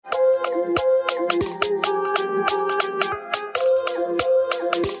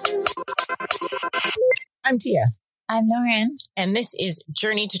I'm Tia. I'm Lauren. And this is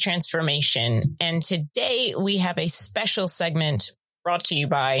Journey to Transformation. And today we have a special segment brought to you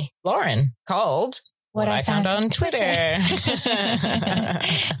by Lauren called What I Found on Twitter. Thank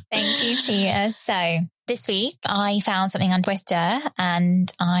you, Tia. So this week I found something on Twitter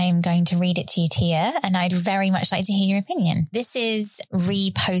and I'm going to read it to you, Tia, and I'd very much like to hear your opinion. This is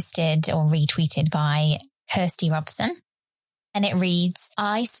reposted or retweeted by Kirsty Robson. And it reads,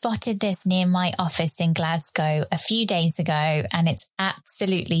 I spotted this near my office in Glasgow a few days ago, and it's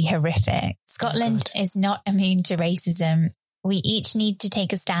absolutely horrific. Scotland is not immune to racism. We each need to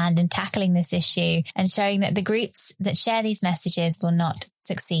take a stand in tackling this issue and showing that the groups that share these messages will not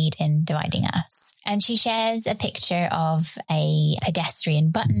succeed in dividing us. And she shares a picture of a pedestrian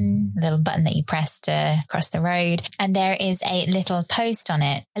button, a little button that you press to cross the road. And there is a little post on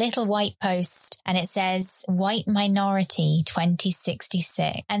it, a little white post, and it says White Minority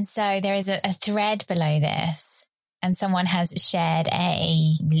 2066. And so there is a thread below this. And someone has shared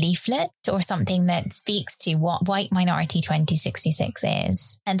a leaflet or something that speaks to what White Minority 2066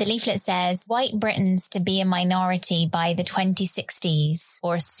 is. And the leaflet says, white Britons to be a minority by the 2060s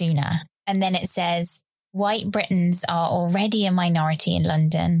or sooner. And then it says, white Britons are already a minority in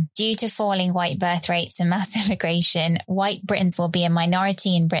London. Due to falling white birth rates and mass immigration, white Britons will be a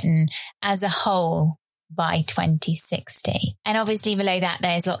minority in Britain as a whole by 2060. And obviously below that,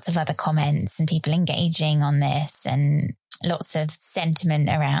 there's lots of other comments and people engaging on this and lots of sentiment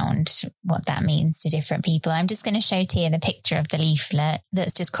around what that means to different people. I'm just going to show Tia the picture of the leaflet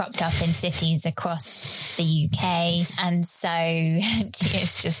that's just cropped up in cities across the UK. And so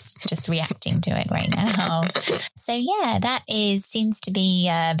Tia's just reacting to it right now. So yeah, that seems to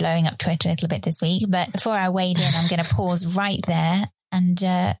be blowing up Twitter a little bit this week. But before I wade in, I'm going to pause right there and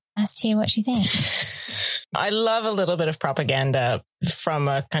ask Tia what she thinks. I love a little bit of propaganda from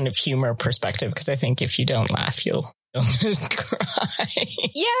a kind of humor perspective, because I think if you don't laugh, you'll just cry.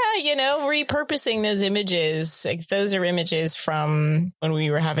 Yeah, repurposing those images, like those are images from when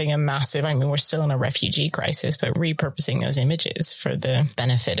we were having a massive, we're still in a refugee crisis, but repurposing those images for the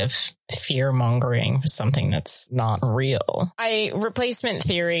benefit of fear mongering was something that's not real. Replacement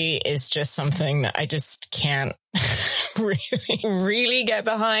theory is just something that I just can't really get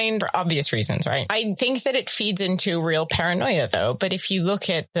behind for obvious reasons, right? I think that it feeds into real paranoia though. But if you look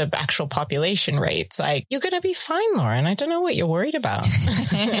at the actual population rates, you're going to be fine, Lauren. I don't know what you're worried about.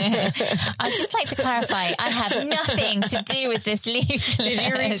 I'd just like to clarify, I have nothing to do with this leaflet. Did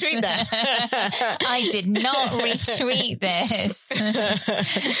you retweet that? I did not retweet this.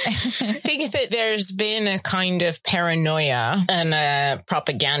 I think that there's been a kind of paranoia and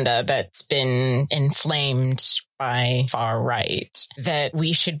propaganda that's been inflamed by far right, that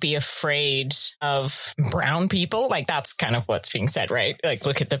we should be afraid of brown people. That's kind of what's being said, right?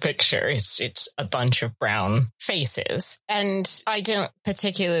 Look at the picture. It's a bunch of brown faces. And I don't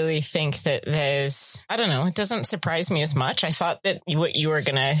particularly think that it doesn't surprise me as much. I thought that what you were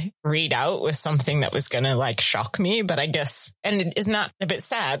going to read out was something that was going to shock me, but I guess, and isn't that a bit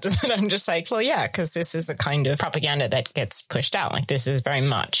sad that I'm just well, yeah, because this is the kind of propaganda that gets pushed out. This is very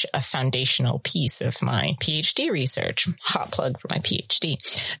much a foundational piece of my PhD research, hot plug for my PhD,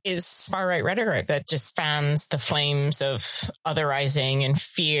 is far-right rhetoric that just fans the flames of otherizing and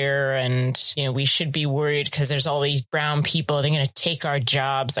fear. And, we should be worried because there's all these brown people. They're going to take our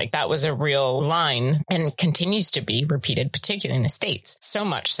jobs. That was a real line and continues to be repeated, particularly in the States. So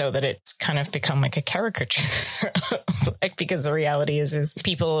much so that it's kind of become a caricature. Because the reality is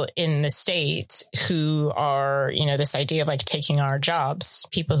people in the States who are, this idea of taking our jobs,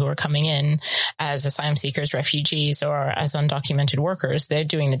 people who are coming in as asylum seekers, refugees, or as undocumented workers, they're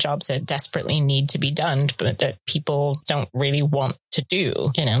doing the jobs that desperately need to be done, but that people don't really want to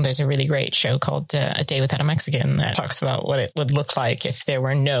do. There's a really great show called A Day Without a Mexican that talks about what it would look like if there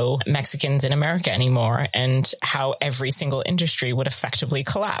were no Mexicans in America anymore and how every single industry would effectively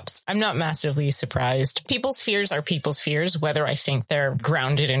collapse. I'm not massively surprised. People's fears are people's fears, whether I think they're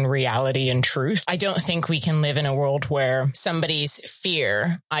grounded in reality and truth. I don't think we can live in a world where somebody's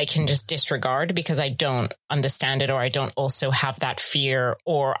fear I can just disregard because I don't understand it, or I don't also have that fear,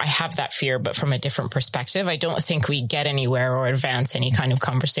 or I have that fear but from a different perspective. I don't think we get anywhere or advance any kind of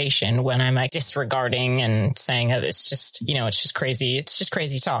conversation when I'm disregarding and saying, oh, it's just crazy. It's just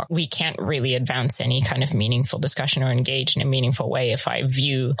crazy talk. We can't really advance any kind of meaningful discussion or engage in a meaningful way if I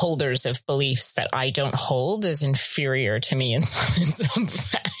view holders of beliefs that I don't hold as inferior to me in some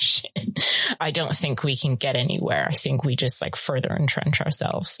fashion. I don't think we can get anywhere. I think we just further entrench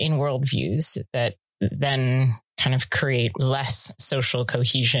ourselves in worldviews that then kind of create less social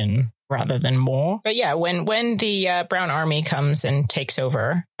cohesion rather than more. But yeah, when the Brown Army comes and takes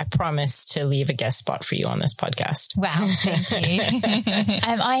over, I promise to leave a guest spot for you on this podcast. Wow, thank you.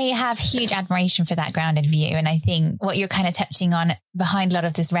 I have huge admiration for that grounded view. And I think what you're kind of touching on behind a lot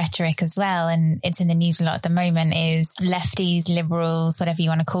of this rhetoric as well, and it's in the news a lot at the moment, is lefties, liberals, whatever you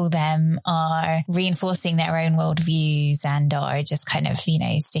want to call them, are reinforcing their own worldviews and are just kind of,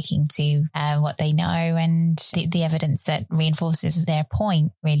 sticking to what they know and the evidence that reinforces their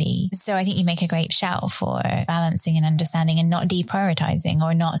point, really. So I think you make a great shout for balancing and understanding and not deprioritizing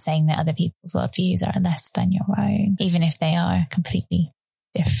or not saying that other people's worldviews are less than your own, even if they are completely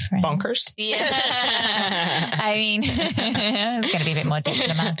different. Bonkers. Yeah. I mean, it's going to be a bit more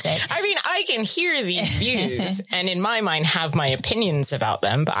diplomatic. I mean, I can hear these views and in my mind have my opinions about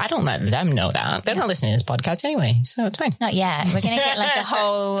them, but I don't let them know that. They're not listening to this podcast anyway, so it's fine. Not yet. We're going to get like a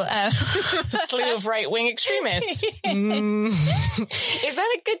whole slew of right-wing extremists. Is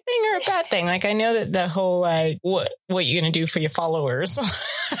that a good thing or a bad thing? Like, I know that the whole, what you're going to do for your followers.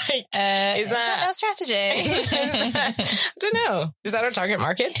 Is that a strategy? I don't know. Is that our target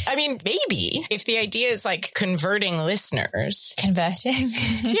market? I mean, maybe if the idea is like converting listeners. Converting?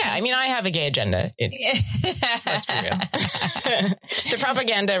 Yeah. I mean, I have a gay agenda. Let's be real. The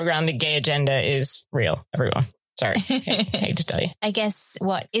propaganda around the gay agenda is real, everyone. Sorry. I hate to tell you. I guess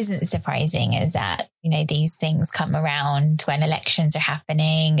what isn't surprising is that, these things come around when elections are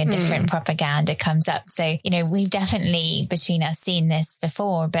happening and different propaganda comes up. So, we've definitely between us seen this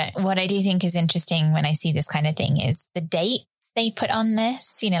before. But what I do think is interesting when I see this kind of thing is the dates they put on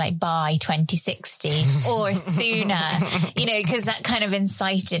this, like by 2060 or sooner, because that kind of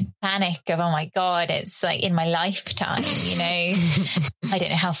incited panic of, oh my God, it's like in my lifetime, I don't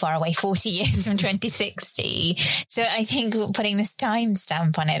know how far away, 40 years from 2060. So I think putting this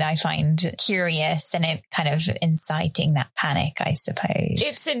timestamp on it, I find curious and it kind of inciting that panic, I suppose.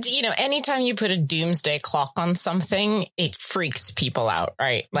 It's anytime you put a doomsday clock on something, it freaks people out,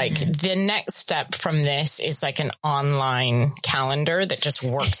 right? Like the next step from this is like an online calendar that just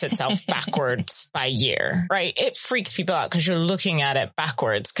works itself backwards by year, right? It freaks people out because you're looking at it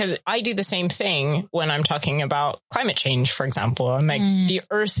backwards. Because I do the same thing when I'm talking about climate change, for example. I'm like, the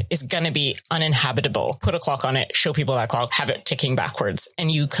earth is going to be uninhabitable. Put a clock on it, show people that clock, have it ticking backwards. And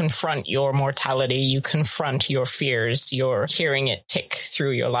you confront your mortality, you confront your fears, you're hearing it tick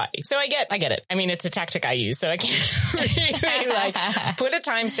through your life. So I get it. I mean, it's a tactic I use, so I can't really put a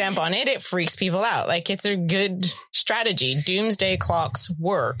timestamp on it. It freaks people out. Like, it's a good strategy. Doomsday clocks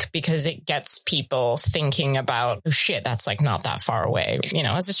work because it gets people thinking about, oh shit, that's like not that far away.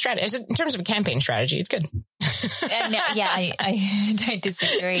 As a strategy, in terms of a campaign strategy, it's good. I don't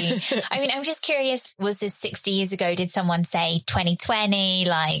disagree. I mean, I'm just curious, was this 60 years ago? Did someone say 2020,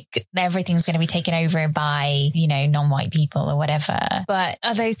 like everything's going to be taken over by, non-white people or whatever? But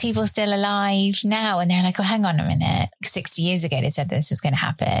are those people still alive now? And they're like, oh, hang on a minute. 60 years ago, they said this is going to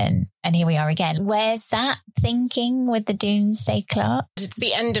happen. And here we are again. Where's that thinking with the doomsday clock? It's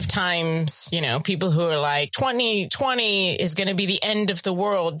the end of times, people who are like 2020 is going to be the end of the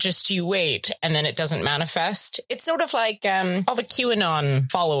world. Just you wait. And then it doesn't manifest. It's sort of like all the QAnon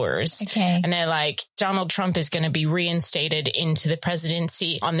followers. Okay. And they're like, Donald Trump is going to be reinstated into the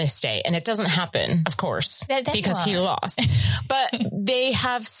presidency on this day. And it doesn't happen, of course, because he lost. But they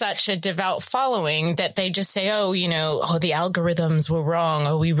have such a devout following that they just say, the algorithms were wrong.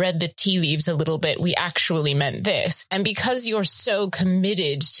 Oh, we read the tea leaves a little bit. We actually meant this. And because you're so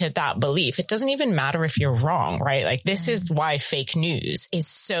committed to that belief, it doesn't even matter if you're wrong, right? Like, this is why fake news is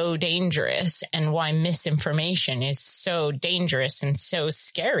so dangerous and why misinformation is so dangerous and so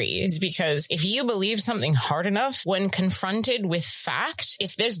scary, is because if you believe something hard enough, when confronted with fact,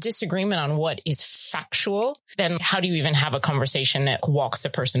 if there's disagreement on what is factual, then how do you even have a conversation that walks a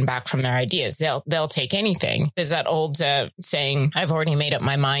person back from their ideas? They'll take anything. There's that old saying, I've already made up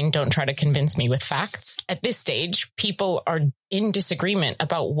my mind. Don't try to convince me with facts. At this stage, people are in disagreement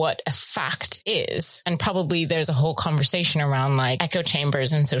about what a fact is. And probably there's a whole conversation around like echo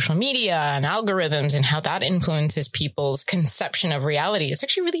chambers and social media and algorithms and how that influences people's conception of reality. It's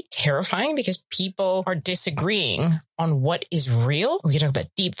actually really terrifying because people are disagreeing on what is real. We can talk about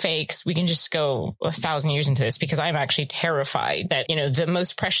deep fakes. We can just go 1,000 years into this because I'm actually terrified that, the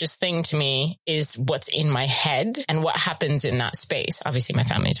most precious thing to me is what's in my head and what happens in that space. Obviously, my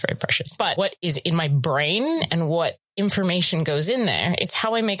family is very precious, but what is in my brain and what information goes in there. It's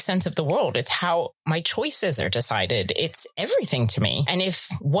how I make sense of the world. It's how my choices are decided. It's everything to me. And if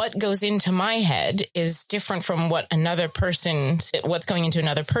what goes into my head is different from what's going into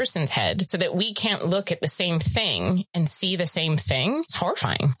another person's head, so that we can't look at the same thing and see the same thing, it's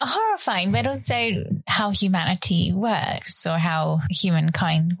horrifying. Horrifying, but also how humanity works, or how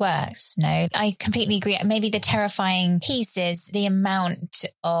humankind works. No, I completely agree. Maybe the terrifying piece is the amount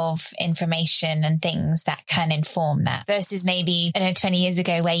of information and things that can inform that, versus maybe, 20 years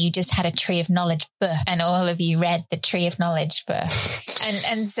ago where you just had a tree of knowledge book and all of you read the tree of knowledge book.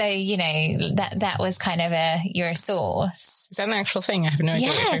 and so, that was kind of your source. Is that an actual thing? I have no idea.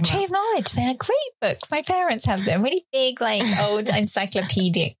 Yeah, tree of knowledge. They're great books. My parents have them. Really big, old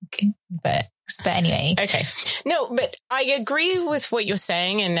encyclopedic books. But anyway. Okay. No, but I agree with what you're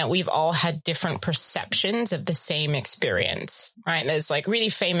saying, in that we've all had different perceptions of the same experience, right? There's really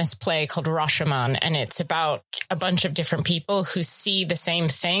famous play called Rashomon, and it's about a bunch of different people who see the same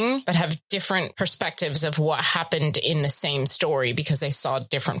thing, but have different perspectives of what happened in the same story because they saw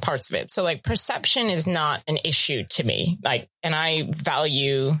different parts of it. So perception is not an issue to me. And I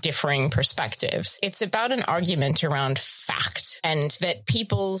value differing perspectives. It's about an argument around fact, and that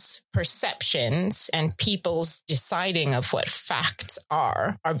people's perceptions and people's deciding of what facts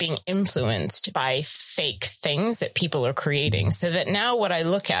are being influenced by fake things that people are creating. So that now what I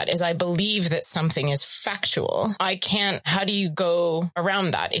look at is I believe that something is factual. How do you go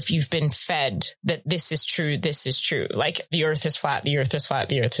around that if you've been fed that this is true, this is true? The earth is flat, the earth is flat,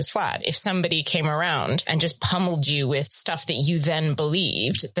 the earth is flat. If somebody came around and just pummeled you with stuff that you then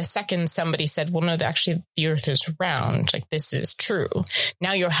believed, the second somebody said, well, no, actually the earth is round, this is true.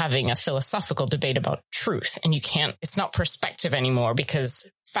 Now you're having a philosophical debate about truth, and it's not perspective anymore because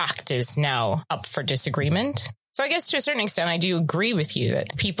fact is now up for disagreement. So I guess to a certain extent, I do agree with you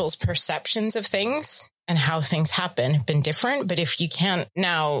that people's perceptions of things and how things happen have been different. But if you can't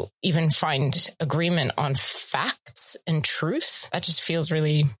now even find agreement on facts and truth, that just feels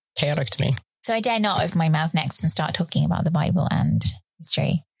really chaotic to me. So I dare not open my mouth next and start talking about the Bible and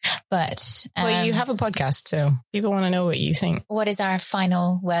history. But well, you have a podcast, so people want to know what you think. What is our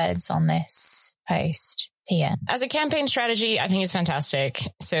final words on this post, Tia? As a campaign strategy, I think it's fantastic.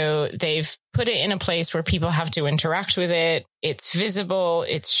 So they've put it in a place where people have to interact with it. It's visible,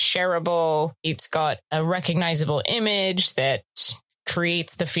 it's shareable, it's got a recognizable image that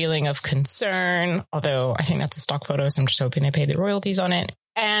creates the feeling of concern, although I think that's a stock photo, so I'm just hoping they pay the royalties on it.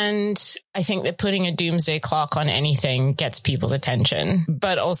 And I think that putting a doomsday clock on anything gets people's attention,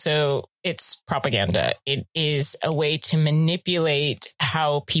 but also it's propaganda. It is a way to manipulate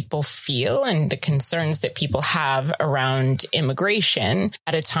how people feel and the concerns that people have around immigration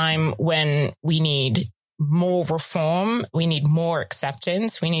at a time when we need more reform, we need more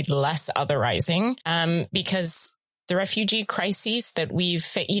acceptance, we need less otherizing, because the refugee crises that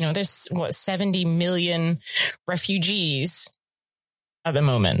there's 70 million refugees at the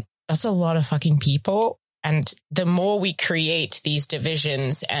moment. That's a lot of fucking people. And the more we create these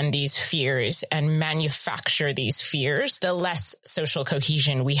divisions and these fears and manufacture these fears, the less social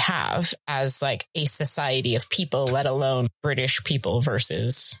cohesion we have as a society of people, let alone British people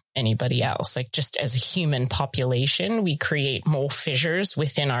versus anybody else. Just as a human population, we create more fissures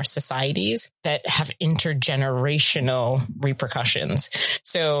within our societies that have intergenerational repercussions.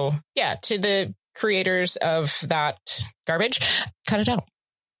 So yeah, to the creators of that garbage, cut it out.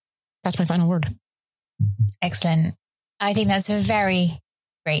 That's my final word. Excellent. I think that's a very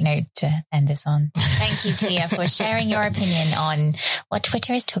great note to end this on. Thank you, Tia, for sharing your opinion on what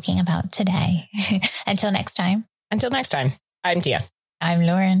Twitter is talking about today. Until next time. I'm Tia. I'm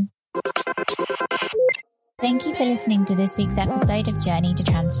Lauren. Thank you for listening to this week's episode of Journey to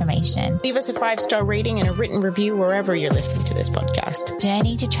Transformation. Leave us a 5-star rating and a written review wherever you're listening to this podcast.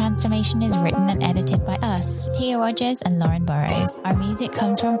 Journey to Transformation is written and edited by us, Tia Rogers and Lauren Burrows. Our music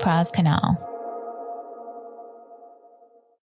comes from Praz Canal.